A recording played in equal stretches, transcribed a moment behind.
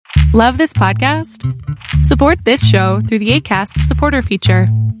Love this podcast? Support this show through the Acast supporter feature.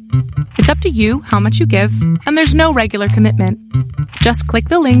 It's up to you how much you give, and there's no regular commitment. Just click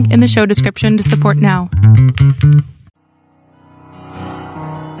the link in the show description to support now.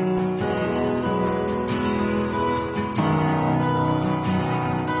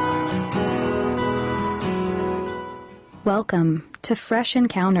 Welcome to Fresh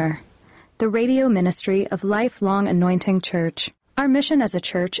Encounter, the radio ministry of Lifelong Anointing Church. Our mission as a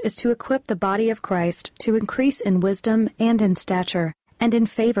church is to equip the body of Christ to increase in wisdom and in stature, and in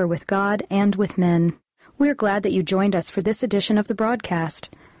favor with God and with men. We're glad that you joined us for this edition of the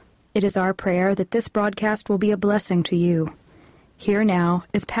broadcast. It is our prayer that this broadcast will be a blessing to you. Here now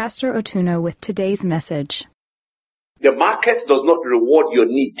is Pastor Otuno with today's message. The market does not reward your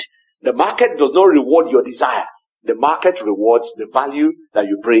need. The market does not reward your desire. The market rewards the value that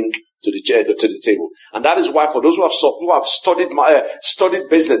you bring to the table. And that is why for those who have studied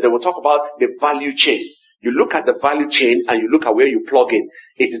business, they will talk about the value chain. You look at the value chain and you look at where you plug in.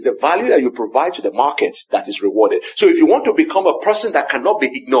 It is the value that you provide to the market that is rewarded. So if you want to become a person that cannot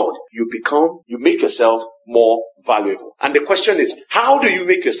be ignored, you make yourself more valuable. And the question is, how do you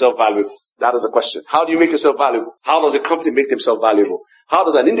make yourself valuable? That is the question. How do you make yourself valuable? How does a company make themselves valuable? How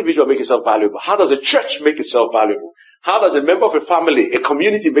does an individual make itself valuable? How does a church make itself valuable? How does a member of a family, a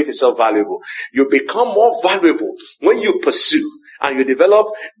community make itself valuable? You become more valuable when you pursue and you develop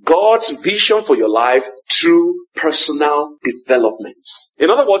God's vision for your life through personal development. In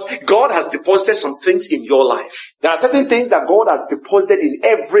other words, God has deposited some things in your life. There are certain things that God has deposited in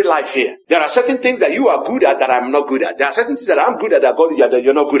every life here. There are certain things that you are good at that I'm not good at. There are certain things that I'm good at that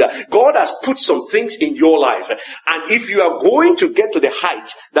you're not good at. God has put some things in your life. And if you are going to get to the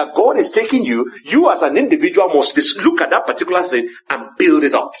height that God is taking you, you as an individual must look at that particular thing and build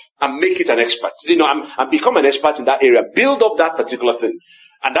it up and make it an expert. And become an expert in that area. Build up that particular thing.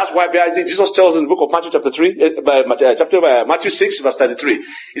 And that's why Jesus tells in the book of Matthew Matthew 6 verse 33.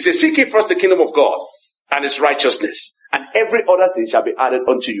 He says, seek ye first the kingdom of God and his righteousness, and every other thing shall be added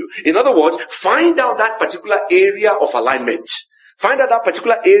unto you. In other words, find out that particular area of alignment. Find out that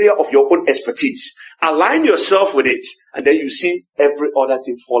particular area of your own expertise. Align yourself with it, and then you see every other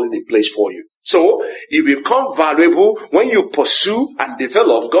thing falling in place for you. So, you become valuable when you pursue and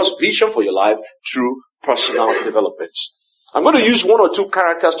develop God's vision for your life through personal development. I'm going to use one or two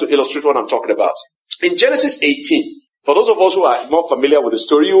characters to illustrate what I'm talking about. In Genesis 18, for those of us who are more familiar with the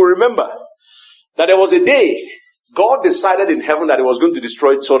story, you will remember that there was a day God decided in heaven that he was going to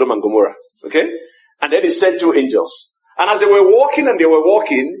destroy Sodom and Gomorrah. Okay? And then he sent two angels. And as they were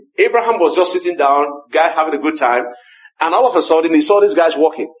walking, Abraham was just sitting down, guy having a good time. And all of a sudden, he saw these guys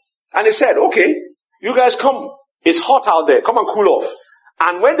walking. And he said, okay, you guys come. It's hot out there. Come and cool off.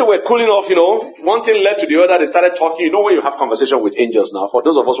 And when they were cooling off, one thing led to the other. They started talking. When you have conversation with angels now, for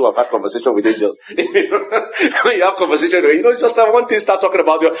those of us who have had conversation with angels, when you have conversation, just one thing start talking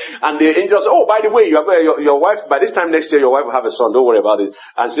about you. And the angels say, oh, by the way, your wife, by this time next year, your wife will have a son. Don't worry about it.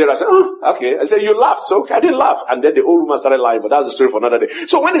 And Sarah said, oh, okay. I said, you laughed. So I didn't laugh. And then the old woman started lying, but that's the story for another day.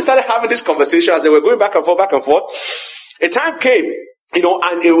 So when they started having this conversation, as they were going back and forth, a time came. And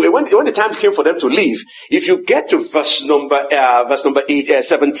when the time came for them to leave, if you get to verse number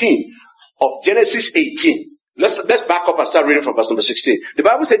 17 of Genesis 18, let's back up and start reading from verse number 16. The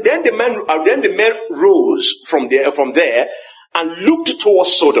Bible said, then the men rose from there and looked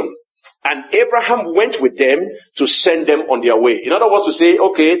towards Sodom. And Abraham went with them to send them on their way. In other words, to say,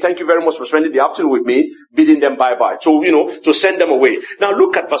 okay, thank you very much for spending the afternoon with me, bidding them bye-bye. So, to send them away. Now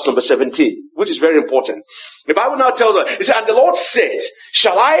look at verse number 17, which is very important. The Bible now tells us, it says, and the Lord said,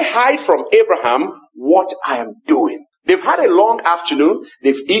 shall I hide from Abraham what I am doing? They've had a long afternoon.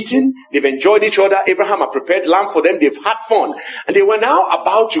 They've eaten. They've enjoyed each other. Abraham had prepared lamb for them. They've had fun. And they were now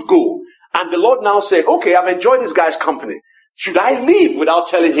about to go. And the Lord now said, okay, I've enjoyed this guy's company. Should I leave without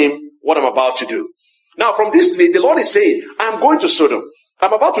telling him what I'm about to do? Now from this, the Lord is saying, I'm going to Sodom.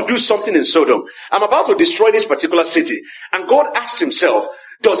 I'm about to do something in Sodom. I'm about to destroy this particular city. And God asked himself,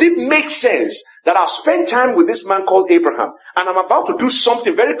 does it make sense that I've spent time with this man called Abraham and I'm about to do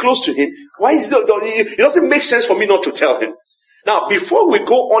something very close to him? Why is it doesn't make sense for me not to tell him? Now, before we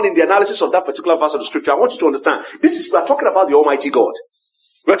go on in the analysis of that particular verse of the scripture, I want you to understand, we're talking about the Almighty God.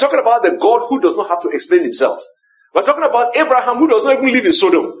 We're talking about the God who does not have to explain himself. We're talking about Abraham who does not even live in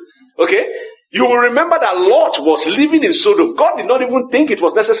Sodom. Okay? You will remember that Lot was living in Sodom. God did not even think it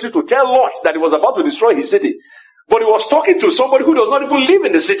was necessary to tell Lot that he was about to destroy his city. But he was talking to somebody who does not even live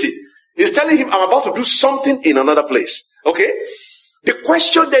in the city. He's telling him, I'm about to do something in another place. Okay? The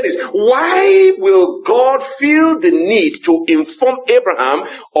question then is, why will God feel the need to inform Abraham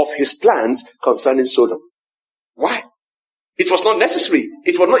of his plans concerning Sodom? Why? It was not necessary.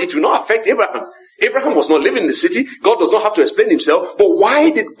 It will not affect Abraham. Abraham was not living in the city. God does not have to explain himself. But why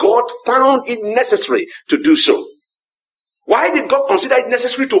did God found it necessary to do so? Why did God consider it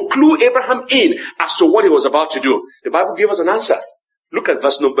necessary to clue Abraham in as to what he was about to do? The Bible gave us an answer. Look at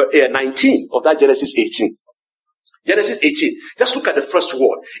verse number 19 of that Genesis 18. Genesis 18. Just look at the first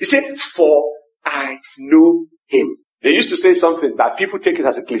word. It said, for I know him. They used to say something that people take it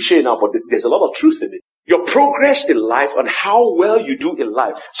as a cliche now, but there's a lot of truth in it. Your progress in life and how well you do in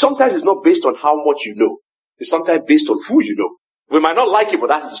life, sometimes it's not based on how much you know. It's sometimes based on who you know. We might not like it, but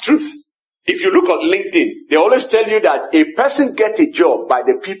that's the truth. If you look at LinkedIn, they always tell you that a person gets a job by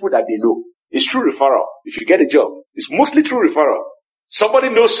the people that they know. It's true referral. If you get a job, it's mostly true referral. Somebody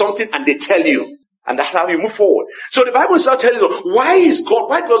knows something and they tell you. And that's how you move forward. So the Bible is now telling you, why does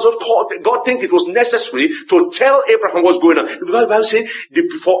God think it was necessary to tell Abraham what's going on? The Bible says,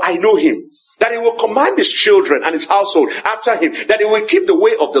 before I know him, that he will command his children and his household after him, that he will keep the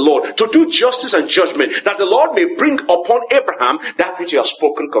way of the Lord, to do justice and judgment, that the Lord may bring upon Abraham that which he has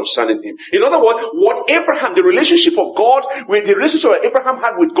spoken concerning him. In other words, the relationship of God, with the relationship that Abraham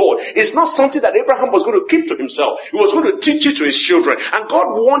had with God, is not something that Abraham was going to keep to himself. He was going to teach it to his children. And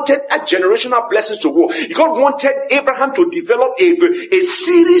God wanted a generational blessings to go. God wanted Abraham to develop a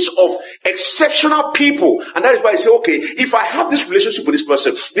series of exceptional people. And that is why he said, okay, if I have this relationship with this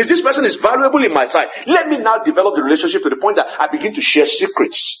person, if this person is valuable in my sight, let me now develop the relationship to the point that I begin to share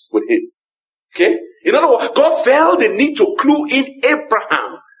secrets with him. Okay? In other words, God felt the need to clue in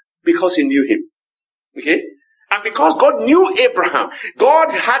Abraham because he knew him. Okay? And because God knew Abraham, God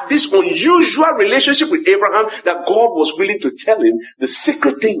had this unusual relationship with Abraham that God was willing to tell him the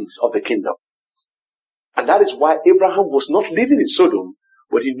secret things of the kingdom. And that is why Abraham was not living in Sodom,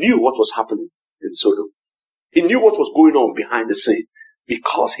 but he knew what was happening in Sodom. He knew what was going on behind the scene.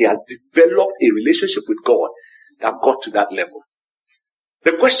 Because he has developed a relationship with God that got to that level.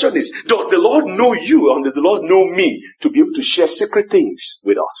 The question is, does the Lord know you and does the Lord know me to be able to share secret things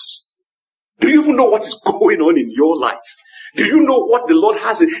with us? Do you even know what is going on in your life? Do you know what the Lord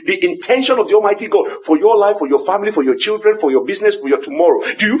has, the intention of the Almighty God for your life, for your family, for your children, for your business, for your tomorrow?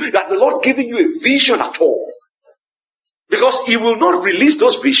 Has the Lord given you a vision at all? Because he will not release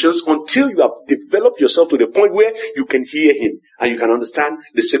those visions until you have developed yourself to the point where you can hear him and you can understand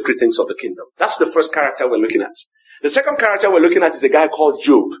the secret things of the kingdom. That's the first character we're looking at. The second character we're looking at is a guy called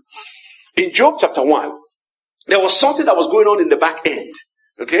Job. In Job chapter 1, there was something that was going on in the back end.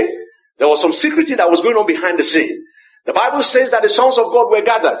 Okay? There was some secrecy that was going on behind the scene. The Bible says that the sons of God were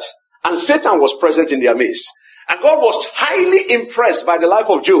gathered and Satan was present in their midst. And God was highly impressed by the life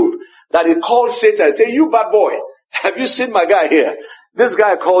of Job that he called Satan and said, you bad boy, have you seen my guy here? This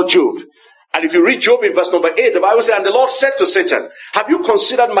guy called Job. And if you read Job in verse number 8, the Bible says, and the Lord said to Satan, have you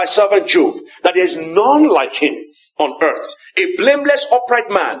considered my servant Job, that there is none like him on earth, a blameless, upright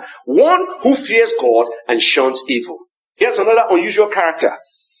man, one who fears God and shuns evil. Here's another unusual character.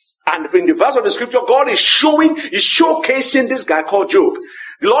 And in the verse of the scripture, God is showcasing this guy called Job.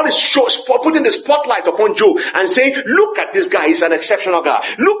 The Lord is putting the spotlight upon Job and saying, look at this guy, he's an exceptional guy.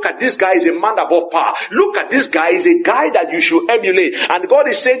 Look at this guy, he's a man above par. Look at this guy, he's a guy that you should emulate. And God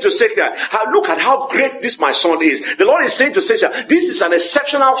is saying to Satan, look at how great this my son is. The Lord is saying to Satan, this is an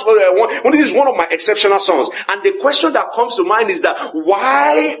exceptional one. This is one of my exceptional sons. And the question that comes to mind is that,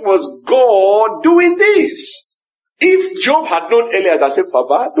 why was God doing this? If Job had known earlier and said,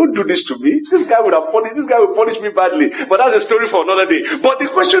 Papa, don't do this to me. This guy will punish me badly. But that's a story for another day. But the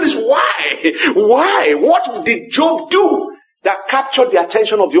question is why? Why? What did Job do that captured the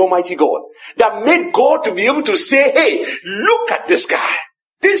attention of the Almighty God? That made God to be able to say, hey, look at this guy.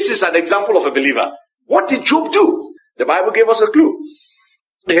 This is an example of a believer. What did Job do? The Bible gave us a clue.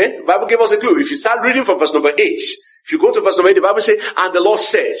 Okay? The Bible gave us a clue. If you start reading from verse number 8, if you go to verse number 8, the Bible says, and the Lord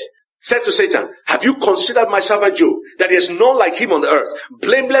said to Satan, have you considered my servant Job, that there is none like him on the earth,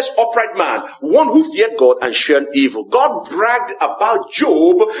 blameless, upright man, one who feared God and shunned evil? God bragged about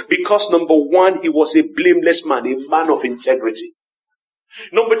Job because, number one, he was a blameless man, a man of integrity.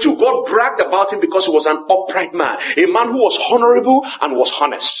 Number two, God bragged about him because he was an upright man, a man who was honorable and was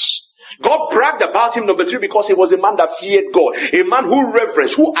honest. God bragged about him, number three, because he was a man that feared God, a man who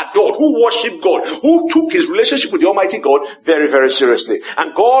reverenced, who adored, who worshipped God, who took his relationship with the Almighty God very, very seriously.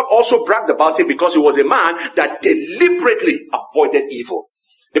 And God also bragged about him because he was a man that deliberately avoided evil.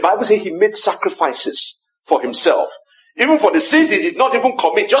 The Bible says he made sacrifices for himself. Even for the sins he did not even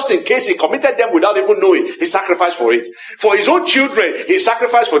commit, just in case he committed them without even knowing, he sacrificed for it. For his own children, he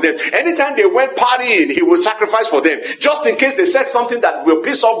sacrificed for them. Anytime they went partying, he would sacrifice for them. Just in case they said something that will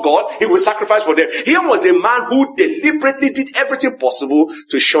piss off God, he would sacrifice for them. He was a man who deliberately did everything possible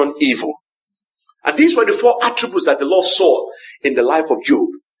to shun evil. And these were the 4 attributes that the Lord saw in the life of Job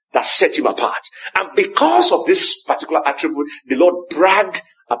that set him apart. And because of this particular attribute, the Lord bragged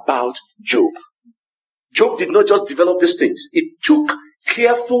about Job. Job did not just develop these things. It took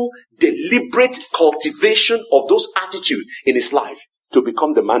careful, deliberate cultivation of those attitudes in his life to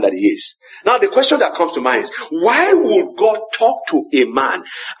become the man that he is. Now, the question that comes to mind is, why would God talk to a man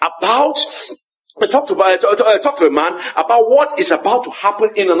about a man about what is about to happen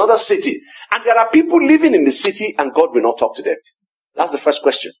in another city? And there are people living in the city and God will not talk to them. That's the first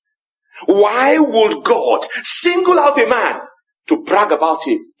question. Why would God single out a man to brag about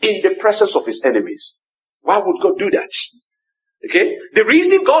him in the presence of his enemies? Why would God do that? Okay? The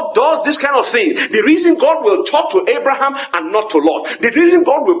reason God does this kind of thing, the reason God will talk to Abraham and not to Lot, the reason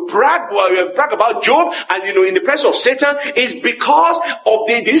God will brag about Job and, in the presence of Satan is because of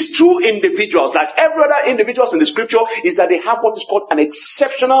these 2 individuals, like every other individuals in the scripture, is that they have what is called an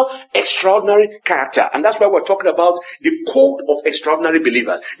exceptional, extraordinary character. And that's why we're talking about the code of extraordinary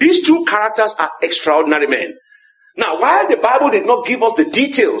believers. These 2 characters are extraordinary men. Now, while the Bible did not give us the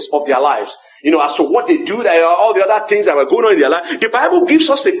details of their lives, as to what they do, all the other things that were going on in their life, the Bible gives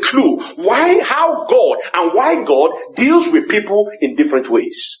us a clue how God deals with people in different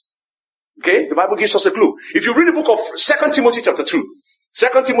ways. Okay? The Bible gives us a clue. If you read the book of 2 Timothy chapter 2, 2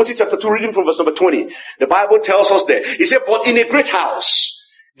 Timothy chapter 2, reading from verse number 20, the Bible tells us there, it said, but in a great house,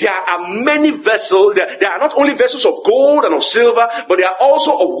 there are many vessels. There are not only vessels of gold and of silver, but they are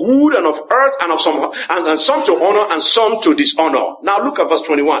also of wood and of earth and of some to honor and some to dishonor. Now look at verse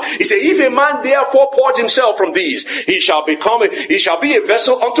 21. He said, if a man therefore purge himself from these, he shall be a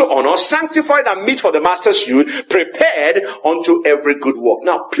vessel unto honor, sanctified and meet for the master's use, prepared unto every good work.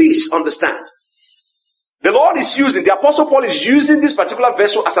 Now please understand. The Apostle Paul is using this particular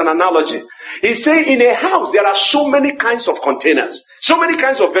vessel as an analogy. He's saying in a house, there are so many kinds of containers, so many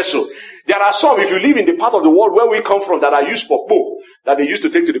kinds of vessels. There are some, if you live in the part of the world where we come from, that are used for both, that they used to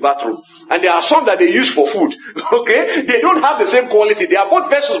take to the bathroom. And there are some that they use for food. Okay? They don't have the same quality. They are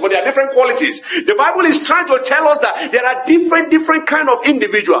both vessels, but they are different qualities. The Bible is trying to tell us that there are different kind of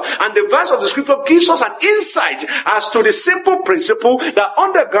individual. And the verse of the scripture gives us an insight as to the simple principle that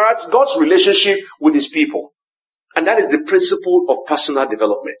undergirds God's relationship with his people. And that is the principle of personal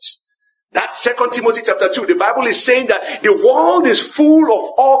development. That's 2 Timothy chapter 2. The Bible is saying that the world is full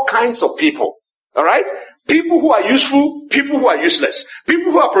of all kinds of people. Alright? People who are useful, people who are useless.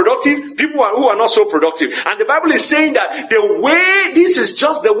 People who are productive, people who are not so productive. And the Bible is saying that this is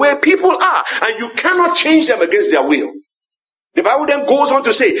just the way people are. And you cannot change them against their will. The Bible then goes on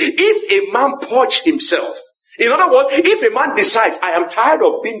to say, if a man purge himself, in other words, if a man decides, I am tired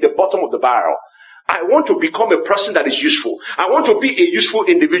of being the bottom of the barrel, I want to become a person that is useful. I want to be a useful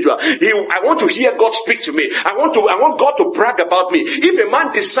individual. I want to hear God speak to me. I want God to brag about me. If a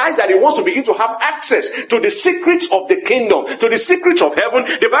man decides that he wants to begin to have access to the secrets of the kingdom, to the secrets of heaven,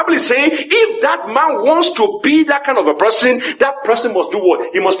 the Bible is saying, if that man wants to be that kind of a person, that person must do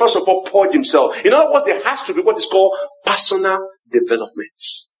what? He must first of all purge himself. In other words, there has to be what is called personal development.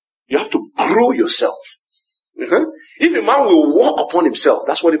 You have to grow yourself. If a man will walk upon himself,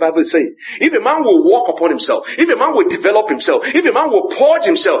 that's what the Bible is saying. If a man will walk upon himself, if a man will develop himself, if a man will purge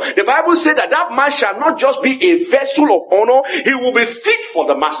himself, the Bible says that that man shall not just be a vessel of honor, he will be fit for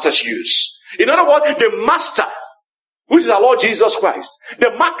the master's use. In other words, the master, which is our Lord Jesus Christ,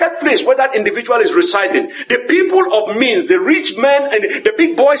 the marketplace where that individual is residing, the people of means, the rich men and the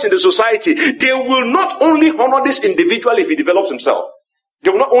big boys in the society, they will not only honor this individual if he develops himself. They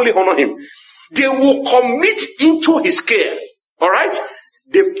will not only honor him. They will commit into his care, alright,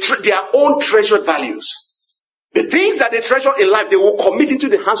 their own treasured values. The things that they treasure in life, they will commit into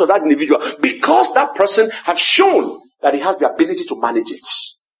the hands of that individual because that person has shown that he has the ability to manage it.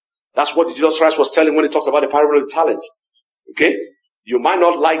 That's what Jesus Christ was telling when he talked about the parable of the talent. Okay? You might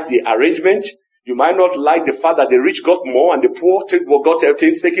not like the arrangement. You might not like the fact that the rich got more and the poor got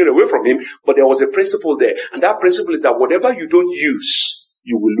things taken away from him, but there was a principle there. And that principle is that whatever you don't use,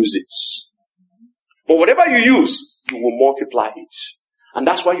 you will lose it. But whatever you use, you will multiply it. And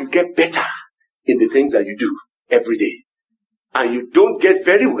that's why you get better in the things that you do every day. And you don't get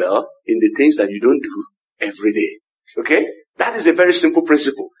very well in the things that you don't do every day. Okay? That is a very simple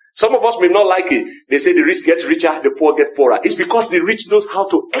principle. Some of us may not like it. They say the rich get richer, the poor get poorer. It's because the rich knows how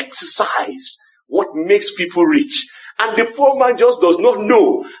to exercise what makes people rich. And the poor man just does not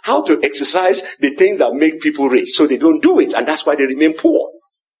know how to exercise the things that make people rich. So they don't do it. And that's why they remain poor.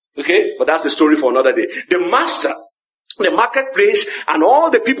 Okay? But that's the story for another day. The master, the marketplace, and all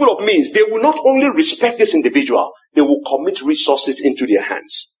the people of means, they will not only respect this individual, they will commit resources into their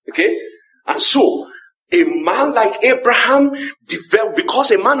hands. Okay? And so, A man like Abraham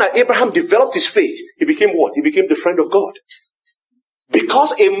because a man like Abraham developed his faith, he became what? He became the friend of God.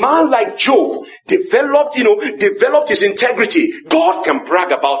 Because a man like Job developed his integrity, God can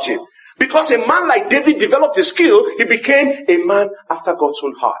brag about him. Because a man like David developed his skill, he became a man after God's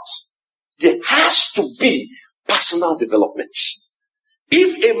own heart. There has to be personal development.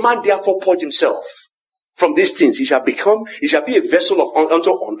 If a man therefore purge himself from these things, he shall be a vessel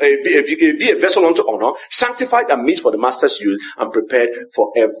unto honor, sanctified and meet for the master's use, and prepared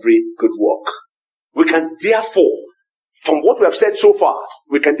for every good work. We can therefore, from what we have said so far,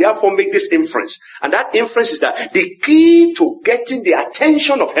 we can therefore make this inference. And that inference is that the key to getting the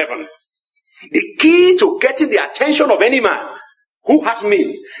attention of heaven, the key to getting the attention of any man who has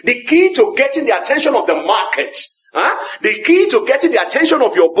means, the key to getting the attention of the market, the key to getting the attention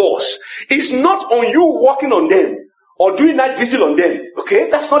of your boss is not on you working on them or doing night vigil on them. Okay?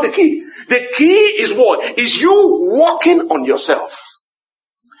 That's not the key. The key is what? Is you working on yourself.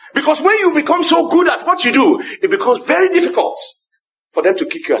 Because when you become so good at what you do, it becomes very difficult for them to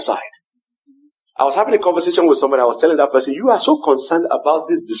kick you aside. I was having a conversation with somebody. I was telling that person, you are so concerned about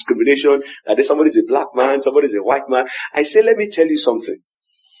this discrimination, that somebody is a black man, somebody is a white man. I say, let me tell you something.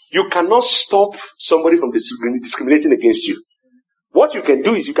 You cannot stop somebody from discriminating against you. What you can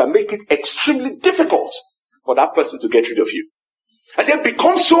do is you can make it extremely difficult for that person to get rid of you. I said,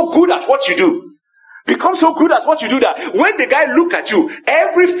 become so good at what you do. Become so good at what you do that when the guy look at you,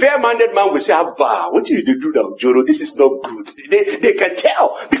 every fair-minded man will say, Abba, what did you do now, Joro? This is not good. They can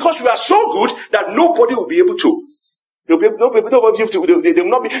tell because you are so good that nobody will be able to. You will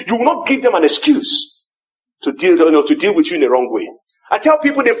not give them an excuse to deal with you in the wrong way. I tell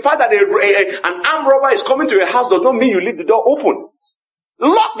people the fact that an armed robber is coming to your house does not mean you leave the door open.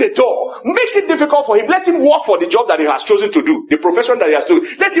 Lock the door. Make it difficult for him. Let him work for the job that he has chosen to do. The profession that he has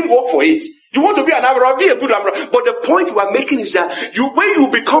chosen. Let him work for it. You want to be an armed robber, be a good armed robber. But the point we are making is that when you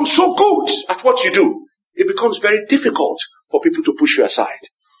become so good at what you do, it becomes very difficult for people to push you aside.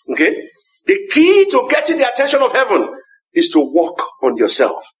 Okay? The key to getting the attention of heaven is to work on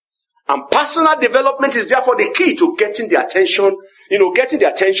yourself. And personal development is therefore the key to getting the attention, getting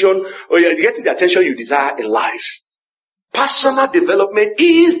the attention you desire in life. Personal development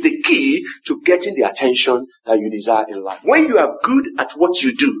is the key to getting the attention that you desire in life. When you are good at what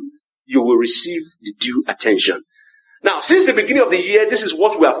you do, you will receive the due attention. Now, since the beginning of the year, this is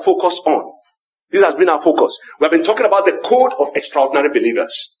what we are focused on. This has been our focus. We have been talking about the code of extraordinary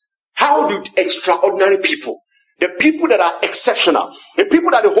believers. How do extraordinary people, the people that are exceptional, the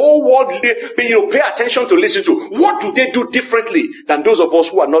people that the whole world pay attention to, listen to, what do they do differently than those of us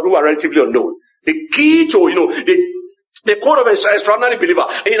who are relatively unknown? The key to, the code of extraordinary believer.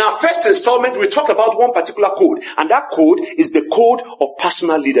 In our first installment, we talked about one particular code, and that code is the code of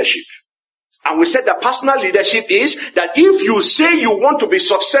personal leadership. And we said that personal leadership is that if you say you want to be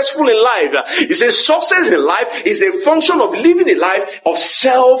successful in life, it says success in life is a function of living a life of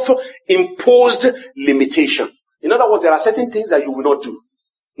self-imposed limitation. In other words, there are certain things that you will not do.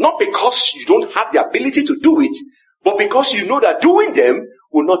 Not because you don't have the ability to do it, but because you know that doing them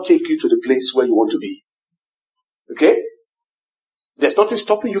will not take you to the place where you want to be. Okay? There's nothing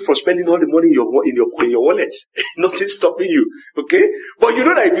stopping you from spending all the money in your wallet. Nothing stopping you. Okay? But you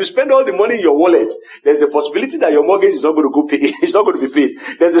know that if you spend all the money in your wallet, there's a possibility that your mortgage is not going to go pay. It's not going to be paid.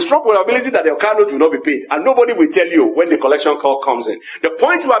 There's a strong probability that your car note will not be paid. And nobody will tell you when the collection call comes in. The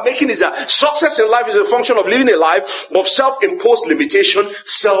point you are making is that success in life is a function of living a life of self-imposed limitation,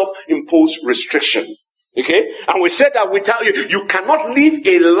 self-imposed restriction. Okay? And we said that without you cannot live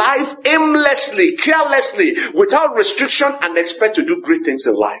a life aimlessly, carelessly, without restriction and expect to do great things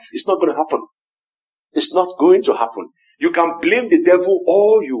in life. It's not going to happen. It's not going to happen. You can blame the devil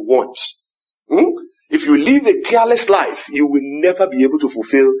all you want. If you live a careless life, you will never be able to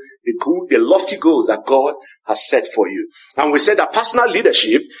fulfill the lofty goals that God has set for you. And we said that personal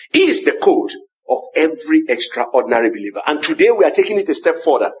leadership is the code of every extraordinary believer. And today we are taking it a step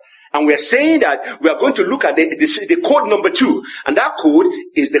further. And we are saying that we are going to look at the code number 2. And that code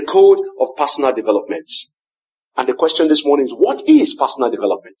is the code of personal development. And the question this morning is, what is personal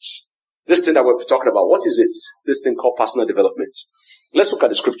development? This thing that we're talking about, what is it? This thing called personal development. Let's look at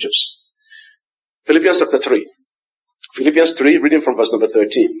the scriptures. Philippians chapter 3. Philippians 3, reading from verse number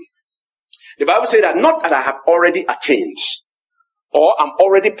 13. The Bible says that not that I have already attained or am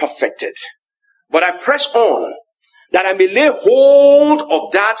already perfected, but I press on, that I may lay hold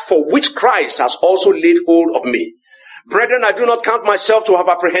of that for which Christ has also laid hold of me. Brethren, I do not count myself to have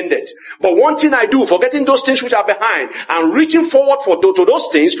apprehended. But one thing I do, forgetting those things which are behind and reaching forward to those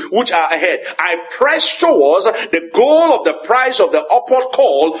things which are ahead, I press towards the goal of the prize of the upward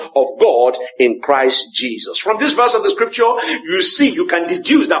call of God in Christ Jesus. From this verse of the scripture, you can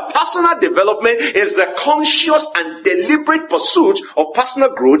deduce that personal development is the conscious and deliberate pursuit of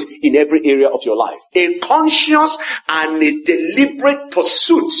personal growth in every area of your life. A conscious and a deliberate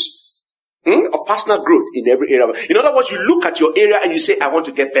pursuit of personal growth in every area. In other words, you look at your area and you say, I want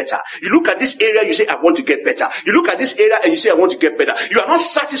to get better. You look at this area, you say, I want to get better. You look at this area and you say, I want to get better. You are not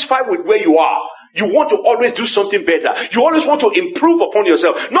satisfied with where you are. You want to always do something better. You always want to improve upon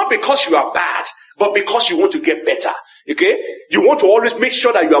yourself. Not because you are bad, but because you want to get better. Okay? You want to always make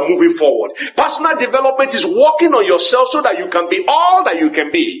sure that you are moving forward. Personal development is working on yourself so that you can be all that you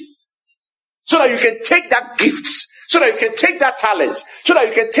can be. So that you can take that gifts. So that you can take that talent, so that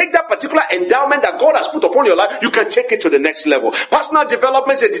you can take that particular endowment that God has put upon your life, you can take it to the next level. Personal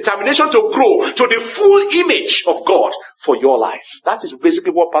development is a determination to grow to the full image of God for your life. That is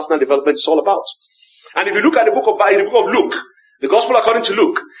basically what personal development is all about. And if you look at the book of Luke, the gospel according to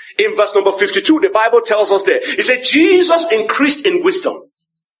Luke, in verse number 52, the Bible tells us there, it said, Jesus increased in wisdom,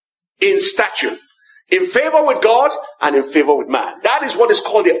 in stature, in favor with God, and in favor with man. That is what is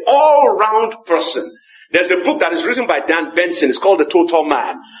called the all-round person. There's a book that is written by Dan Benson. It's called The Total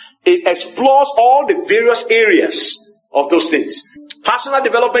Man. It explores all the various areas of those things. Personal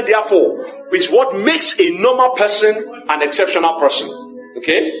development, therefore, is what makes a normal person an exceptional person.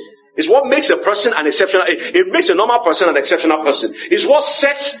 Okay? It's what makes a person an exceptional. It makes a normal person an exceptional person. It's what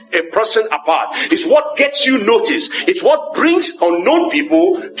sets a person apart. It's what gets you noticed. It's what brings unknown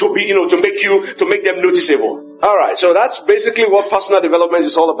people to be, to make them noticeable. All right, so that's basically what personal development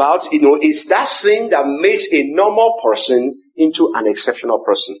is all about. It's that thing that makes a normal person into an exceptional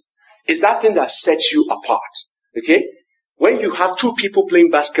person. It's that thing that sets you apart. Okay? When you have two people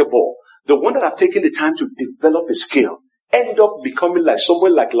playing basketball, the one that has taken the time to develop a skill end up becoming like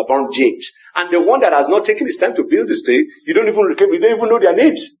someone like LeBron James. And the one that has not taken his time to build this thing, you don't even know their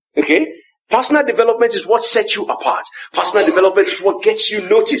names. Okay? Personal development is what sets you apart. Personal development is what gets you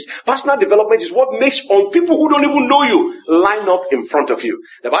noticed. Personal development is what makes people who don't even know you line up in front of you.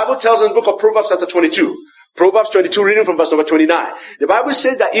 The Bible tells in the book of Proverbs chapter 22, Proverbs 22, reading from verse number 29. The Bible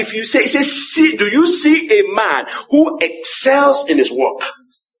says that if you say, it says, do you see a man who excels in his work?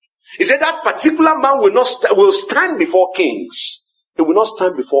 He said that particular man will stand before kings. He will not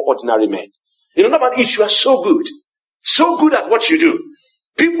stand before ordinary men. You know about if you are so good at what you do,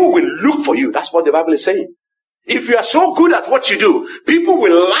 people will look for you. That's what the Bible is saying. If you are so good at what you do, people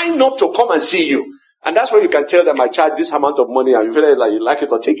will line up to come and see you. And that's where you can tell them, I charge this amount of money and you feel like you like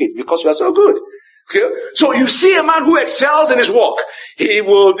it or take it because you are so good. Okay? So you see a man who excels in his work. He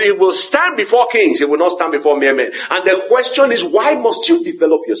will stand before kings. He will not stand before mere men. And the question is, why must you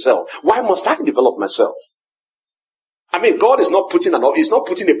develop yourself? Why must I develop myself? I mean, God is not making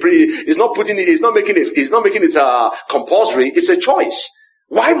it compulsory. It's a choice.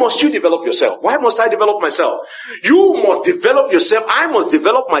 Why must you develop yourself? Why must I develop myself? You must develop yourself. I must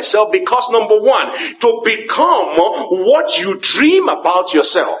develop myself because, number one, to become what you dream about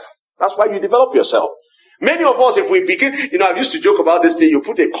yourself. That's why you develop yourself. Many of us, if we begin, I used to joke about this thing, you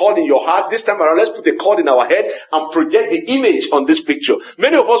put a cord in your heart. This time around, let's put a cord in our head and project the image on this picture.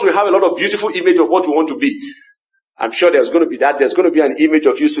 Many of us will have a lot of beautiful image of what we want to be. I'm sure there's going to be that. There's going to be an image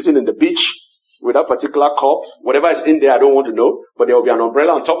of you sitting in the beach with that particular cup. Whatever is in there, I don't want to know. But there will be an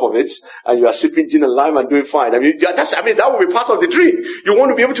umbrella on top of it. And you are sipping gin and lime and doing fine. That will be part of the dream. You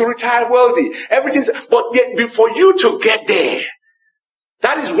want to be able to retire wealthy. But yet, for you to get there,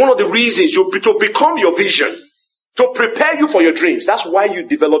 that is one of the reasons to become your vision. To prepare you for your dreams. That's why you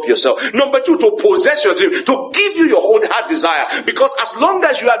develop yourself. Number two, to possess your dream. To give you your whole heart desire. Because as long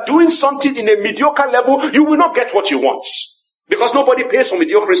as you are doing something in a mediocre level, you will not get what you want. Because nobody pays for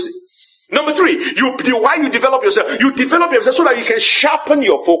mediocrity. Number three, why you develop yourself? You develop yourself so that you can sharpen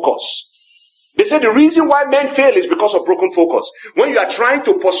your focus. They say the reason why men fail is because of broken focus. When you are trying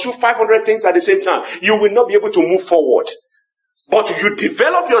to pursue 500 things at the same time, you will not be able to move forward. But you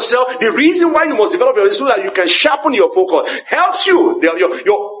develop yourself. The reason why you must develop yourself is so that you can sharpen your focus. Helps you.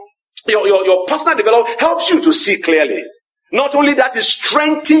 Your personal development helps you to see clearly. Not only that, it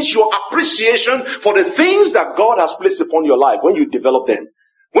strengthens your appreciation for the things that God has placed upon your life when you develop them.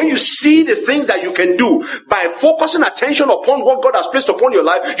 When you see the things that you can do by focusing attention upon what God has placed upon your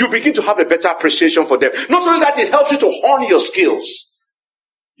life, you begin to have a better appreciation for them. Not only that, it helps you to hone your skills.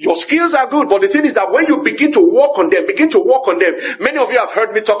 Your skills are good, but the thing is that when you begin to work on them, many of you have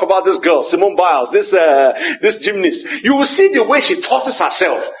heard me talk about this girl, Simone Biles, this gymnast. You will see the way she tosses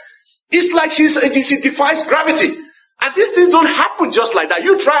herself. It's like she defies gravity. And these things don't happen just like that.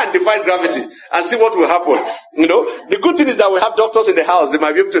 You try and defy gravity and see what will happen. The good thing is that we have doctors in the house. They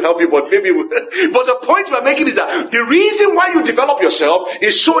might be able to help you, but but the point we're making is that the reason why you develop yourself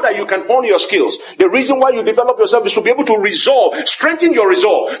is so that you can hone your skills. The reason why you develop yourself is to be able to strengthen your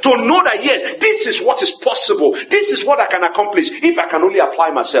resolve, to know that yes, this is what is possible. This is what I can accomplish if I can only apply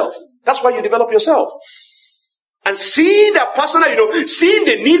myself. That's why you develop yourself. And seeing the seeing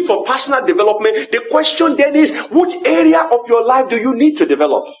the need for personal development, the question then is, which area of your life do you need to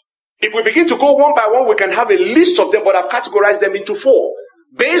develop? If we begin to go one by one, we can have a list of them, but I've categorized them into 4.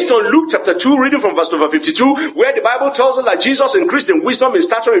 Based on Luke chapter 2, reading from verse number 52, where the Bible tells us that Jesus increased in wisdom, in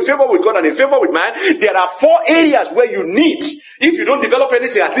stature, in favor with God, and in favor with man. There are 4 areas where you need. If you don't develop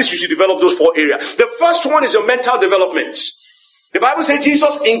anything, at least you should develop those 4 areas. The first one is your mental development. The Bible says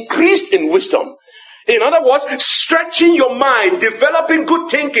Jesus increased in wisdom. In other words, stretching your mind, developing good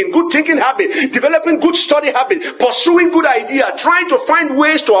thinking habit, developing good study habit, pursuing good idea, trying to find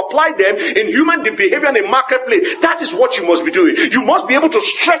ways to apply them in human behavior and in marketplace. That is what you must be doing. You must be able to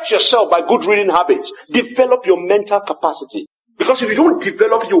stretch yourself by good reading habits. Develop your mental capacity. Because if you don't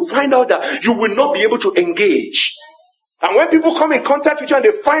develop, you'll find out that you will not be able to engage. And when people come in contact with you and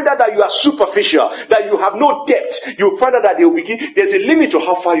they find out that you are superficial, that you have no depth, you'll find out that there's a limit to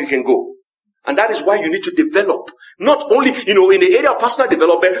how far you can go. And that is why you need to develop. Not only, in the area of personal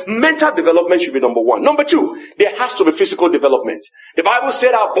development, mental development should be number 1. Number 2, there has to be physical development. The Bible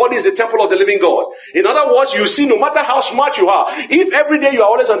said our body is the temple of the living God. In other words, you see, no matter how smart you are, if every day you are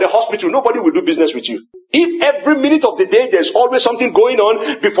always in the hospital, nobody will do business with you. If every minute of the day there's always something going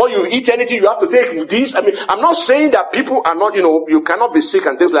on, before you eat anything, you have to take this. I'm not saying that people are not, you cannot be sick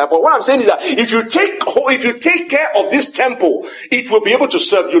and things like that. But what I'm saying is that if you take care of this temple, it will be able to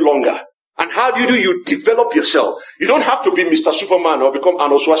serve you longer. And how do? You develop yourself. You don't have to be Mr. Superman or become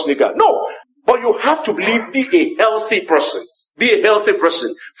Arnold Schwarzenegger. No. But you have to be a healthy person. Be a healthy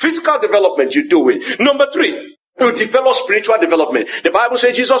person. Physical development, you do it. Number 3, you develop spiritual development. The Bible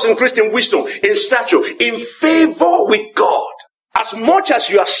says Jesus increased in wisdom, in stature, in favor with God. As much as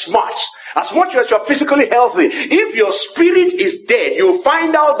you are smart, as much as you are physically healthy, if your spirit is dead, you'll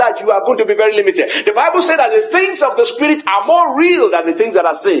find out that you are going to be very limited. The Bible said that the things of the spirit are more real than the things that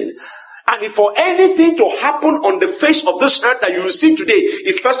are seen. And if for anything to happen on the face of this earth that you will see today,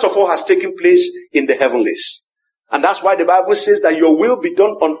 it first of all has taken place in the heavenlies. And that's why the Bible says that your will be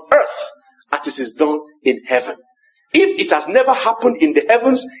done on earth as it is done in heaven. If it has never happened in the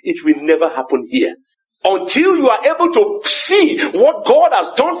heavens, it will never happen here. Until you are able to see what God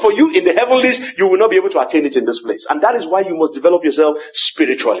has done for you in the heavenlies, you will not be able to attain it in this place. And that is why you must develop yourself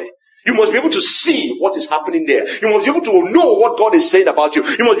spiritually. You must be able to see what is happening there. You must be able to know what God is saying about you.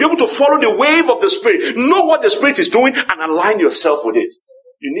 You must be able to follow the wave of the Spirit. Know what the Spirit is doing and align yourself with it.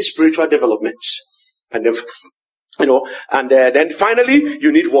 You need spiritual development. And then, then finally,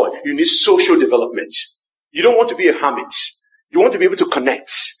 you need what? You need social development. You don't want to be a hermit. You want to be able to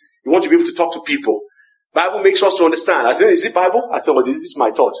connect. You want to be able to talk to people. Bible makes us to understand. I think, is it Bible? I thought, this is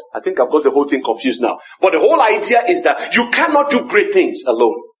my thought. I think I've got the whole thing confused now. But the whole idea is that you cannot do great things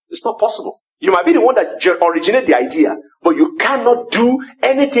alone. It's not possible. You might be the one that originated the idea, but you cannot do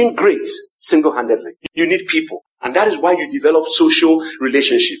anything great single-handedly. You need people. And that is why you develop social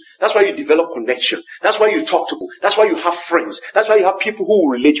relationship. That's why you develop connection. That's why you talk to people. That's why you have friends. That's why you have people who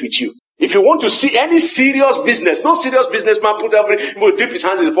will relate with you. If you want to see any serious business, no serious businessman will dip his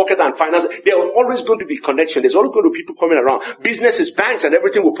hands in his pocket and finance. There are always going to be connection. There's always going to be people coming around. Businesses, banks, and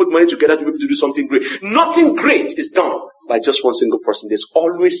everything will put money together to be able to do something great. Nothing great is done by just one single person. There's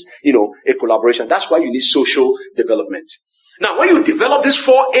always, a collaboration. That's why you need social development. Now, when you develop these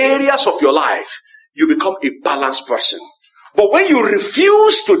 4 areas of your life, you become a balanced person. But when you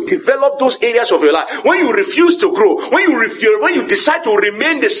refuse to develop those areas of your life, when you refuse to grow, when you decide to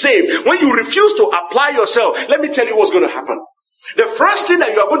remain the same, when you refuse to apply yourself, let me tell you what's going to happen. The first thing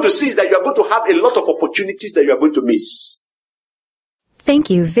that you are going to see is that you are going to have a lot of opportunities that you are going to miss. Thank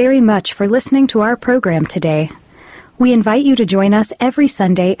you very much for listening to our program today. We invite you to join us every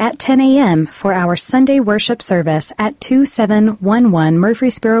Sunday at 10 a.m. for our Sunday worship service at 2711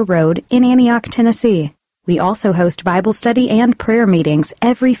 Murfreesboro Road in Antioch, Tennessee. We also host Bible study and prayer meetings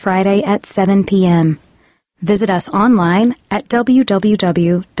every Friday at 7 p.m. Visit us online at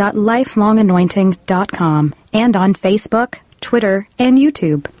www.lifelonganointing.com and on Facebook, Twitter, and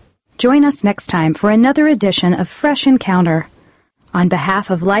YouTube. Join us next time for another edition of Fresh Encounter. On behalf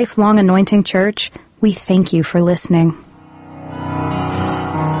of Lifelong Anointing Church, we thank you for listening.